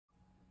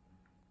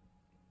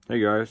Hey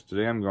guys,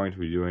 today I'm going to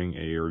be doing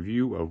a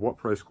review of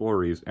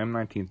WWII's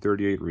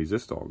M1938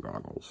 Resistol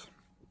goggles.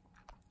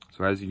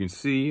 So as you can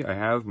see, I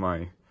have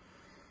my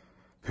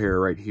pair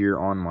right here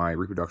on my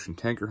Reproduction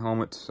tanker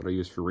helmet that I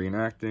use for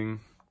reenacting.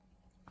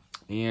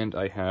 And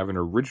I have an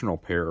original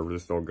pair of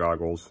Resistol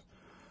goggles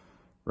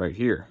right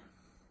here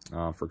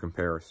for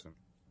comparison.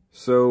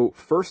 So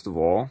first of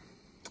all,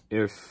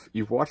 if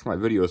you've watched my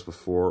videos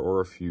before,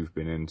 or if you've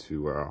been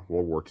into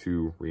World War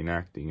II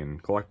reenacting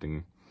and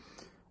collecting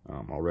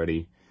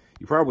already,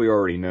 you probably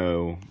already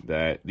know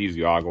that these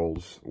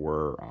goggles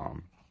were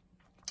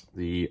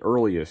the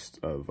earliest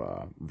of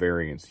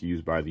variants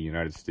used by the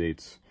United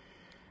States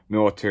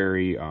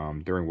military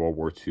during World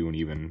War II and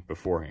even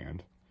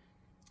beforehand.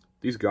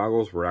 These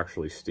goggles were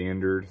actually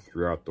standard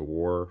throughout the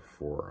war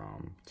for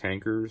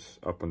tankers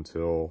up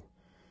until,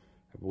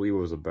 I believe it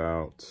was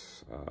about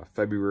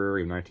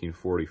February of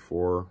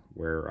 1944,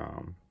 where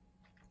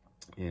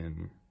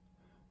in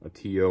a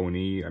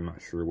TO&E, I'm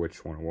not sure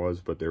which one it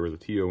was, but there was a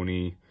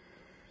TO&E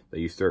that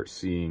you start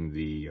seeing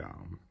the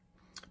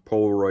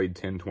Polaroid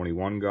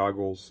 1021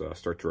 goggles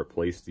start to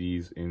replace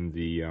these in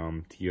the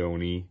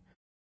TO&E.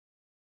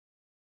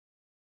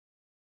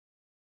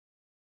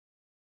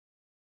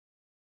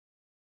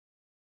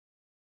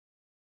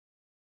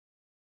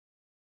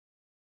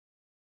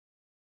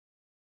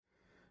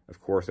 Of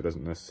course, that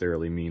doesn't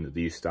necessarily mean that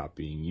these stopped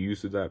being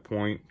used at that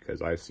point,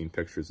 because I've seen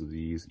pictures of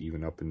these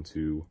even up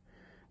into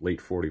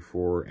late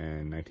 44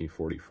 and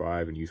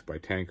 1945 and used by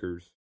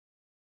tankers.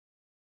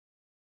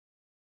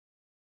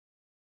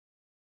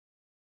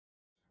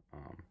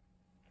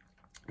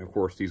 And of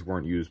course, these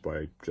weren't used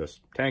by just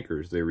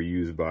tankers. They were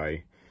used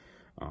by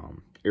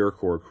Air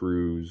Corps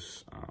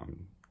crews,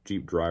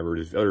 Jeep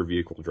drivers, other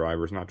vehicle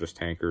drivers, not just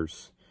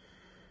tankers.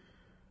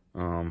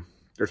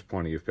 There's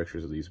plenty of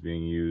pictures of these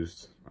being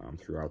used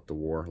throughout the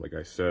war, like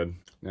I said.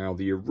 Now,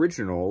 the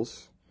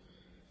originals,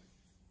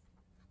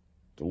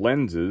 the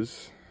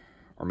lenses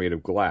are made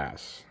of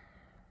glass.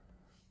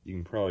 You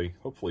can probably,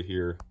 hopefully,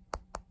 hear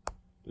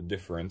the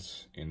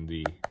difference in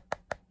the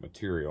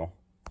material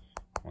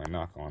when I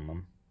knock on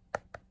them.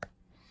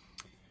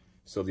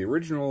 So the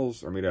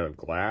originals are made out of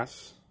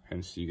glass,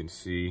 hence you can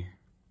see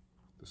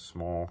the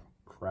small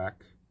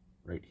crack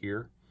right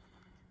here.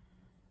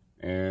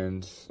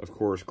 And of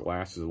course,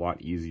 glass is a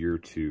lot easier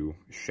to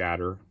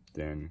shatter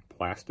than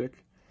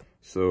plastic.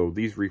 So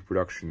these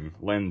reproduction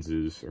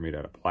lenses are made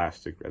out of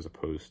plastic as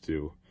opposed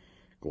to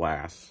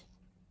glass.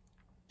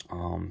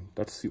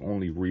 That's the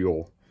only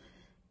real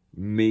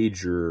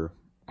major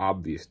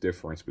obvious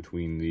difference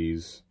between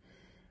these.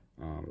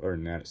 Other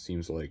than that, it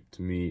seems like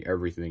to me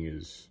everything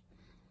is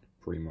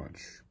pretty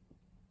much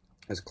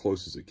as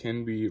close as it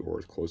can be, or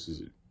as close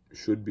as it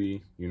should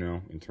be, you know,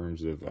 in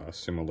terms of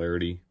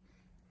similarity.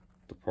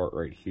 The part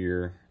right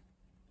here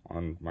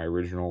on my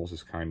originals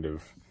is kind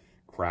of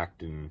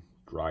cracked and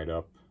dried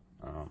up.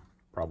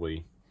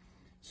 Probably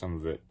some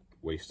of it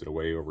wasted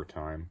away over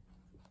time.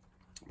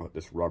 But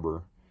this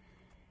rubber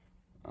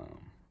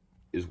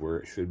is where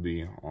it should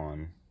be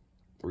on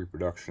the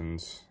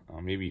Reproductions.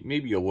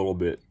 Maybe a little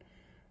bit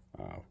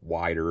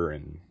wider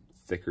and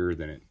thicker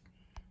than it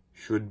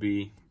should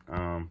be,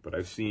 but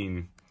I've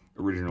seen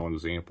original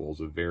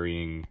examples of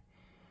varying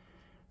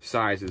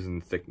sizes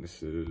and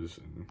thicknesses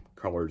and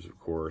colors, of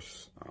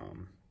course.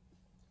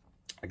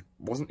 I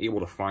wasn't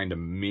able to find a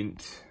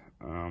mint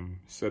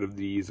set of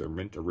these, or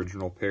mint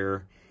original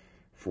pair,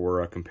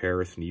 for a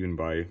comparison, even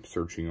by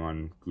searching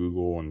on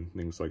Google and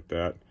things like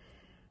that.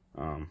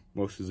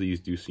 Most of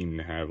these do seem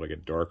to have like a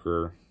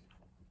darker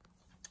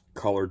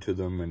color to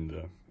them,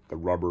 and the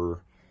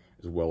rubber,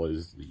 as well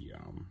as the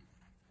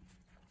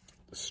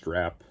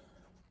strap.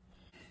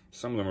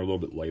 Some of them are a little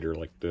bit lighter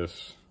like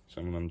this,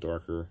 some of them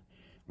darker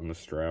on the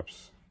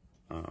straps.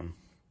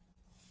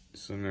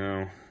 So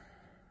now,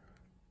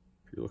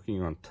 if you're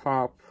looking on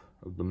top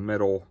of the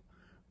metal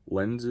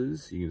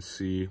lenses, you can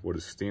see what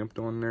is stamped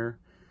on there.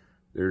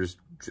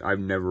 I've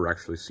never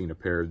actually seen a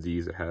pair of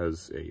these that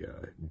has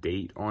a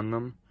date on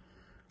them,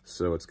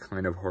 so it's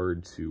kind of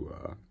hard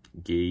to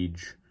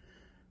gauge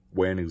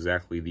when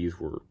exactly these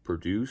were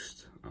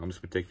produced on this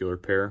particular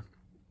pair.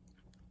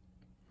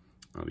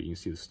 You can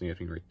see the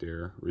stamping right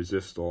there,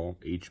 Resistol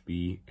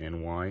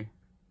HBNY.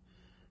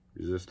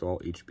 Resistol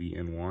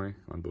HBNY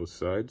on both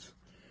sides.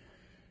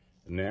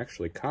 And they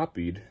actually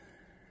copied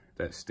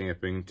that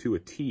stamping to a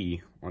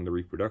T on the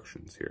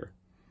Reproductions here.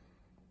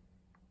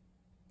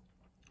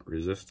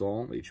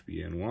 Resistol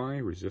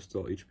HBNY,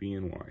 Resistol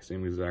HBNY.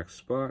 Same exact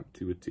spot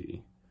to a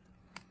T.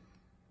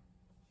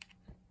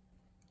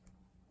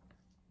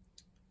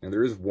 And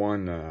there is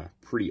one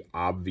pretty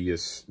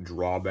obvious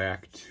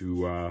drawback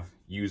to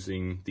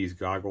using these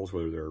goggles,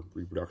 whether they're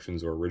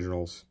Reproductions or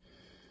originals.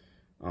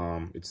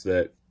 It's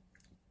that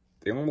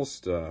they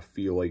almost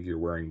feel like you're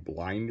wearing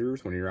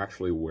blinders when you're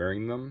actually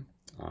wearing them.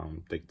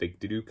 They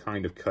do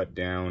kind of cut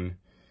down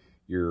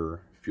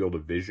your field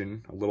of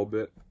vision a little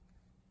bit.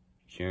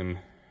 You can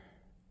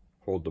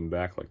hold them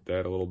back like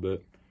that a little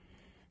bit,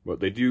 but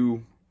they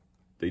do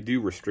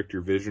restrict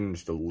your vision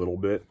just a little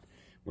bit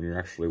when you're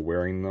actually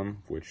wearing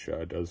them, which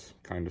does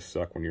kind of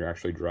suck when you're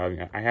actually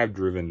driving. I have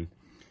driven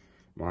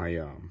my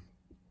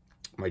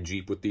my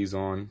Jeep with these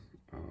on.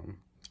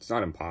 It's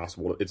not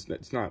impossible.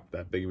 It's not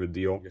that big of a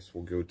deal. I guess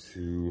we'll go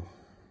to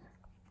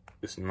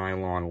this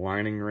nylon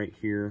lining right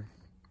here.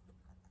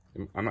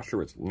 I'm not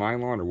sure if it's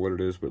nylon or what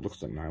it is, but it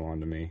looks like nylon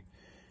to me.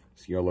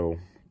 It's yellow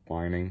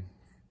lining.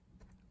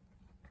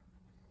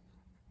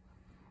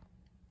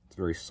 It's a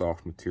very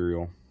soft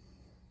material.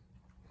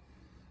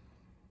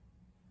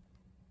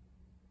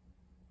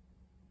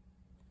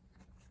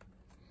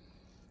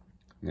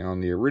 Now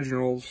on the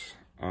originals,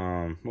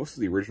 most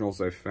of the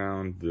originals I've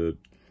found, the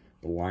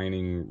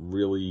lining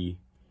really,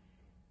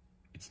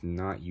 it's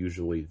not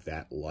usually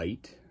that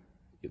light.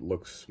 It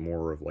looks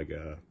more of like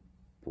a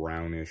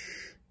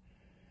brownish,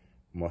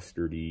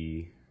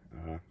 mustardy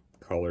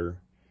color,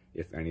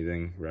 if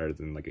anything, rather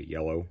than like a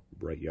yellow,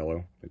 bright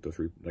yellow, like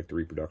the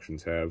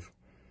Reproductions have.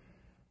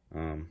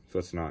 So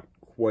it's not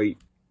quite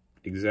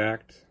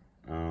exact,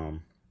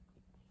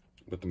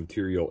 but the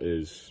material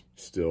is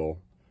still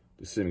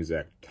the same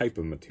exact type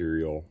of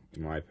material,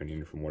 in my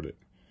opinion, from what it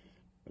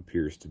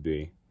appears to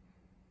be.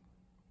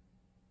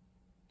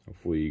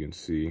 Hopefully you can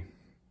see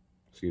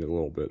it a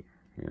little bit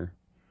here.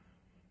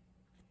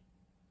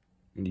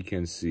 And you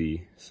can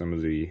see some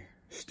of the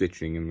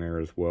stitching in there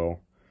as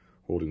well,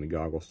 holding the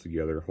goggles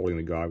together, holding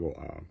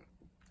the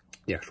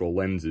the actual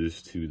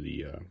lenses to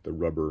the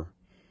rubber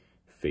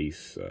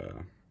face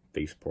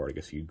part, I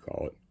guess you'd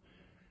call it.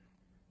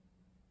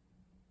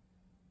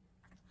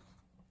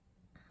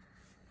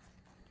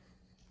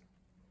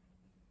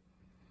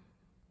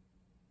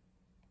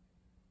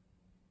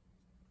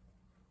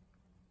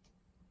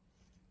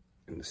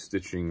 And the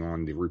stitching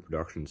on the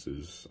Reproductions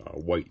is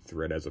white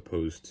thread as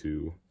opposed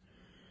to,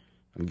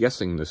 I'm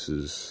guessing this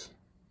is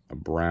a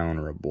brown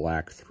or a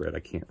black thread. I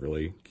can't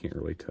really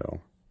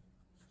tell.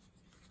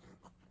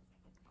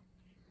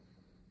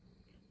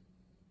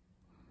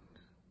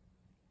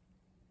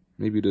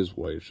 Maybe it is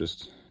white. It's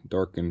just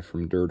darkened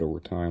from dirt over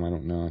time. I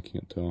don't know. I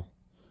can't tell.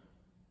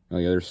 Oh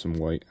yeah, there's some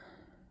white.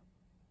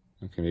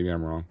 Okay, maybe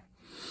I'm wrong.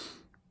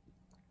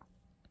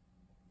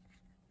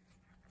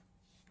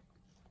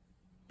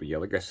 But yeah,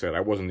 like I said,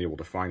 I wasn't able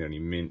to find any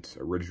mint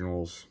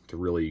originals to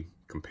really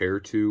compare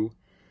to,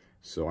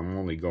 so I'm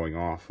only going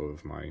off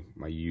of my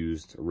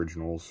used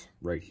originals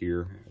right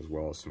here, as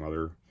well as some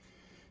other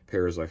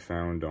pairs I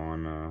found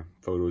on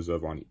photos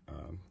of on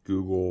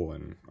Google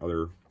and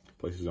other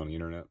places on the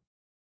internet.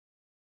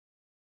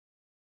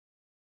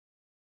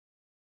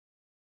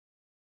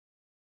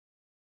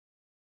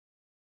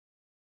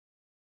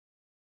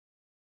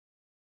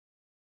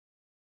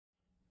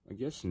 I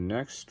guess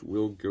next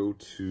we'll go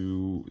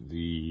to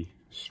the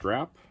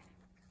strap.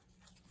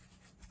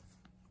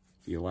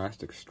 The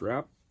elastic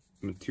strap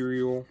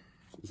material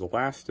is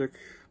elastic,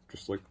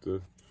 just like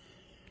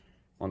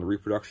on the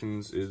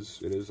Reproductions it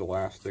is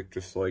elastic,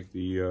 just like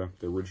the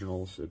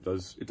originals. It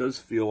does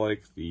feel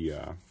like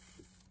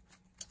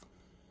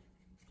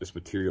this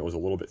material is a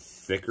little bit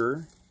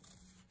thicker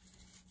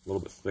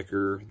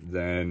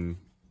than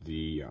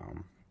the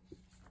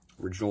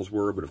originals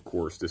were, but of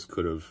course this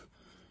could have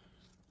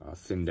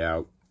thinned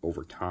out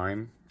over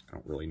time. I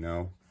don't really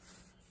know.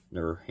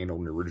 Never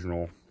handled an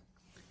original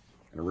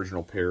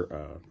pair,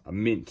 a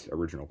mint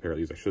original pair of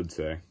these, I should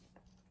say.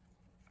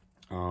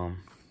 But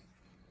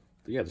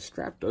yeah, the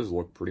strap does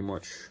look pretty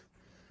much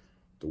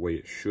the way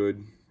it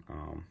should.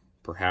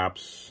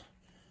 Perhaps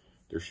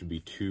there should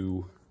be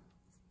two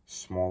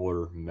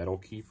smaller metal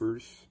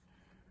keepers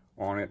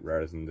on it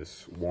rather than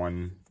this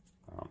one.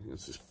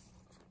 It's just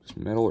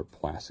metal or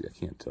plastic, I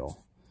can't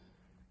tell.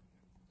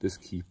 This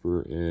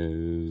keeper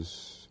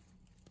is,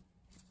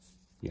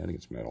 yeah, I think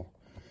it's metal.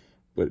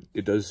 But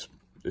this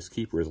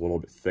keeper is a little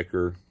bit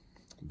thicker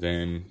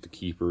than the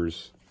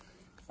keepers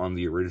on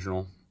the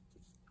original.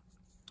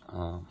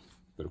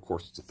 But of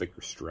course it's a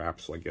thicker strap,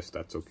 so I guess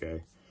that's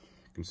okay,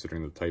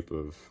 considering the type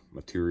of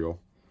material.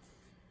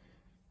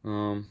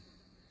 And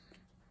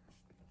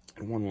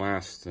one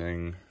last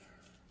thing,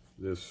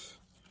 this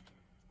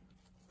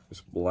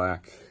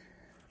black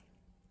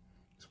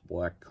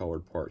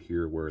colored part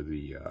here where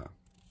the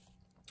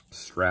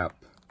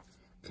strap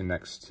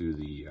connects to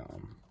the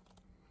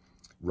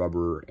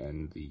rubber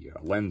and the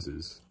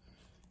lenses,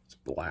 it's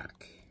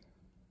black.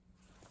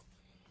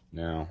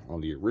 Now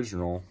on the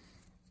original,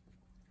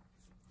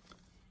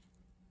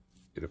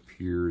 it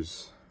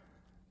appears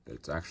that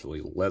it's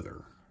actually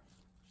leather.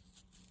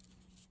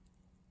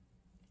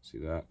 See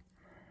that?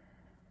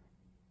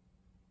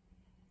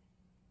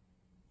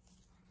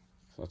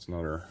 So that's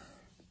another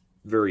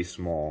very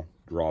small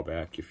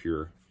drawback if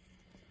you're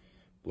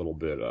a little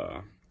bit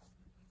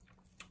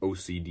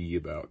OCD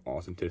about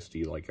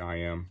authenticity like I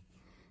am.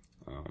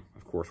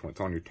 Of course, when it's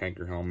on your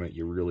tanker helmet,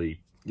 you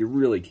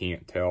really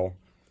can't tell.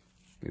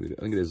 Maybe,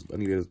 I think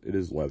it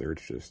is leather.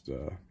 It's just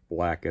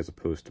black as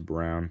opposed to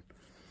brown.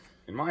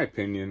 In my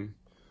opinion,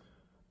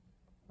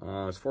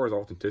 as far as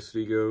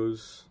authenticity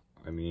goes,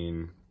 I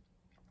mean,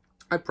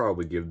 I'd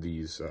probably give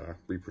these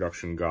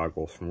Reproduction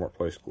goggles from What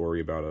Price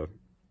Glory about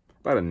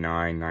about a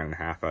 9,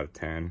 9.5 out of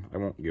 10. I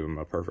won't give them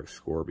a perfect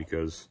score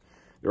because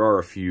there are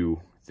a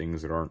few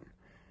things that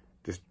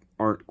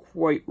aren't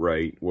quite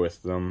right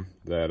with them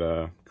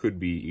that could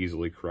be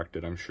easily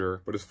corrected, I'm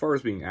sure. But as far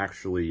as being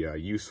actually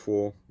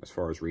useful, as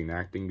far as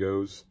reenacting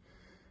goes,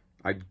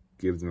 I'd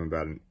give them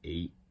about an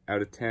 8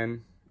 out of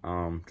 10,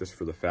 just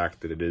for the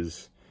fact that it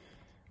is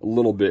a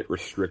little bit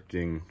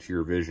restricting to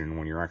your vision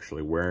when you're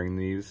actually wearing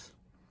these.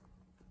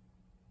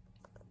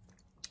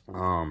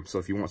 So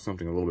if you want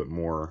something a little bit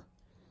more,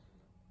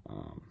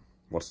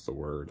 what's the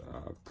word,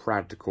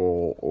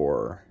 practical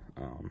or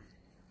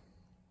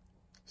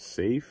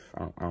safe,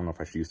 I don't know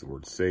if I should use the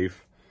word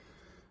safe,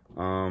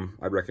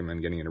 I'd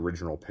recommend getting an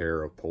original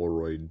pair of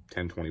Polaroid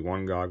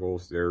 1021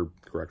 goggles. They're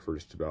correct for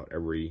just about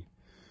every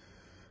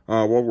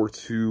World War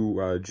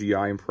II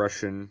GI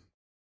impression.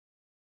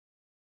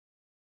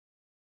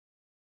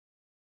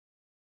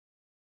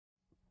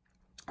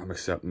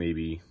 Except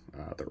maybe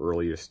the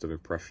earliest of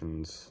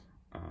impressions,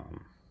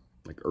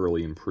 like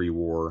early in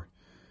pre-war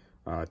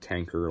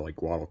tanker, like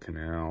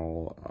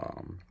Guadalcanal,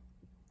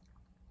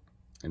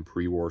 and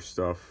pre-war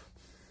stuff.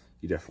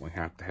 You definitely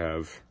have to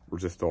have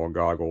Resistol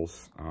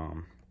goggles.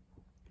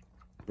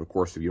 But of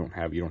course, if you don't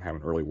have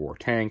an early war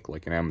tank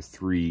like an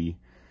M3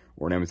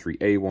 or an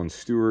M3A1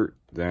 Stuart,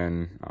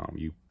 then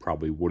you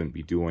probably wouldn't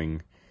be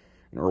doing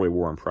an early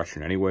war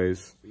impression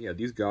anyways. But yeah,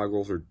 these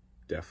goggles are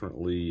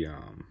definitely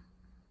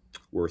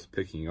worth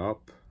picking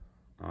up,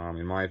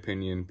 in my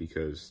opinion,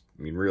 because,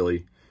 I mean,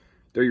 really,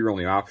 they're your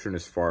only option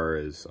as far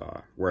as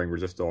wearing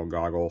Resistol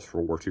goggles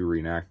for World War II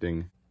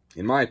reenacting.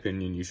 In my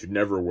opinion, you should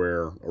never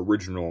wear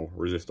original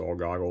Resistol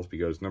goggles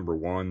because, number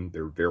one,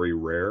 they're very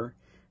rare.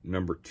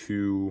 Number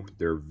two,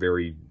 they're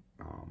very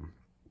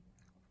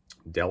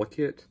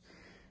delicate,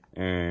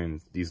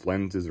 and these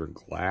lenses are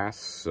glass,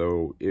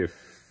 so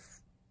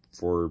if,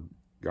 for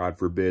God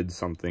forbid,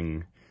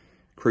 something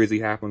crazy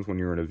happens when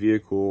you're in a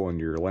vehicle and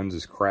your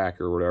lenses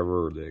crack or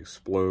whatever, or they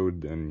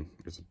explode, then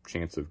there's a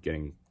chance of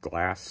getting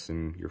glass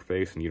in your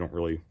face, and you don't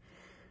really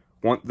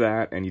want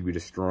that, and you'd be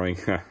destroying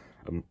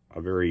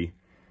a very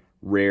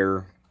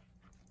rare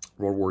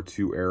World War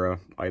II era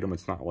item.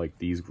 It's not like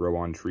these grow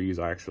on trees.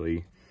 I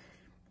actually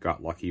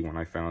got lucky when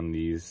I found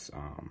these.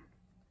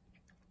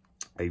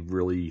 I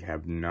really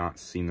have not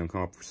seen them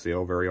come up for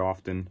sale very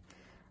often.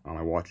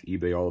 I watch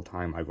eBay all the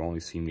time. I've only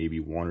seen maybe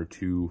 1 or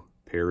 2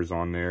 pairs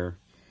on there.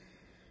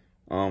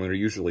 They're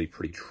usually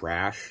pretty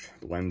trashed.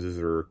 The lenses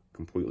are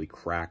completely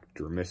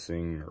cracked or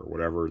missing or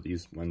whatever.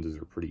 These lenses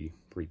are pretty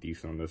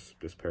decent on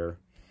this pair.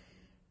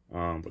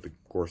 But of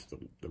course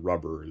the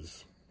rubber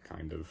is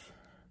kind of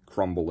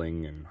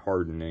crumbling and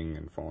hardening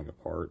and falling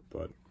apart.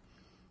 But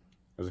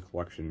as a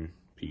collection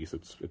piece,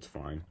 it's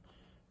fine.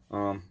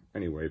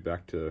 Anyway,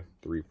 back to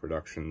the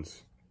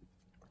reproductions.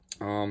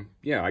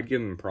 Yeah, I'd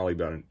give them probably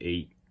about an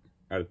 8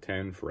 out of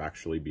 10 for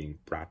actually being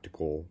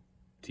practical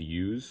to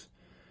use.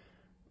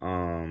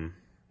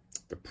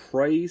 The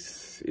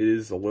price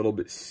is a little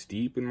bit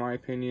steep in my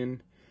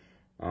opinion.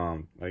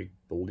 I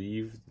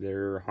believe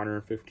they're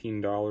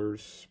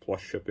 $115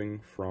 plus shipping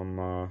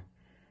from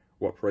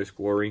What Price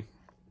Glory.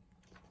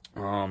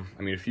 I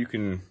mean, if you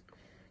can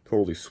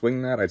totally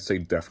swing that, I'd say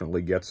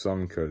definitely get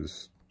some,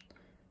 because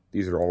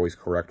these are always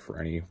correct for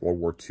any World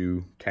War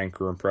II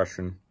tanker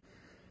impression.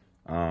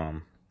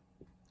 Of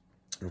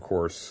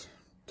course,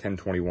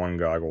 1021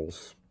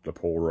 goggles, the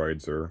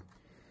Polaroids, are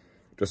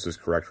just as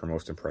correct for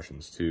most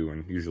impressions too,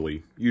 and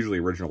usually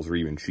originals are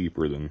even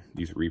cheaper than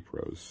these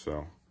repros.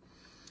 So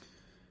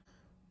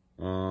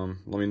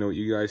let me know what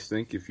you guys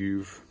think if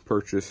you've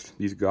purchased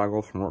these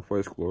goggles from What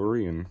Price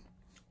Glory, and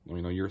let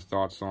me know your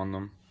thoughts on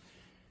them.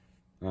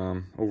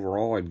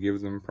 Overall, I'd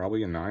give them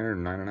probably a 9 or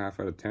 9.5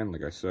 out of 10.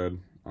 Like I said,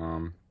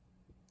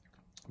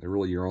 they're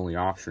really your only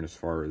option as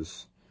far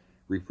as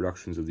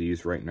reproductions of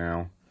these right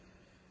now,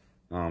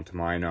 to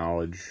my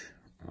knowledge.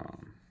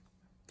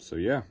 So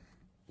yeah,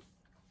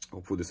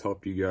 hopefully this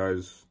helped you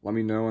guys. Let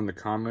me know in the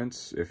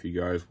comments if you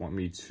guys want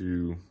me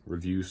to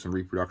review some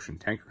reproduction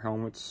tanker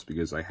helmets,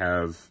 because I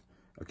have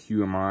a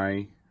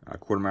QMI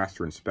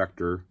Quartermaster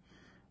Inspector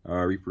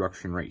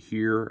reproduction right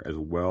here, as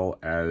well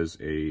as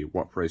a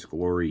What Price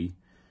Glory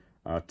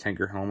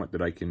tanker helmet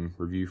that I can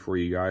review for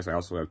you guys. I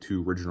also have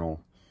 2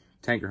 original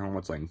tanker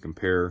helmets I can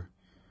compare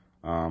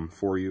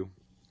for you.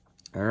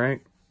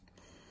 Alright,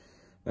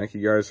 thank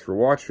you guys for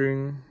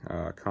watching.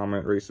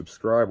 Comment, rate,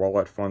 subscribe, all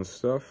that fun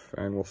stuff,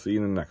 and we'll see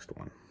you in the next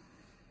one.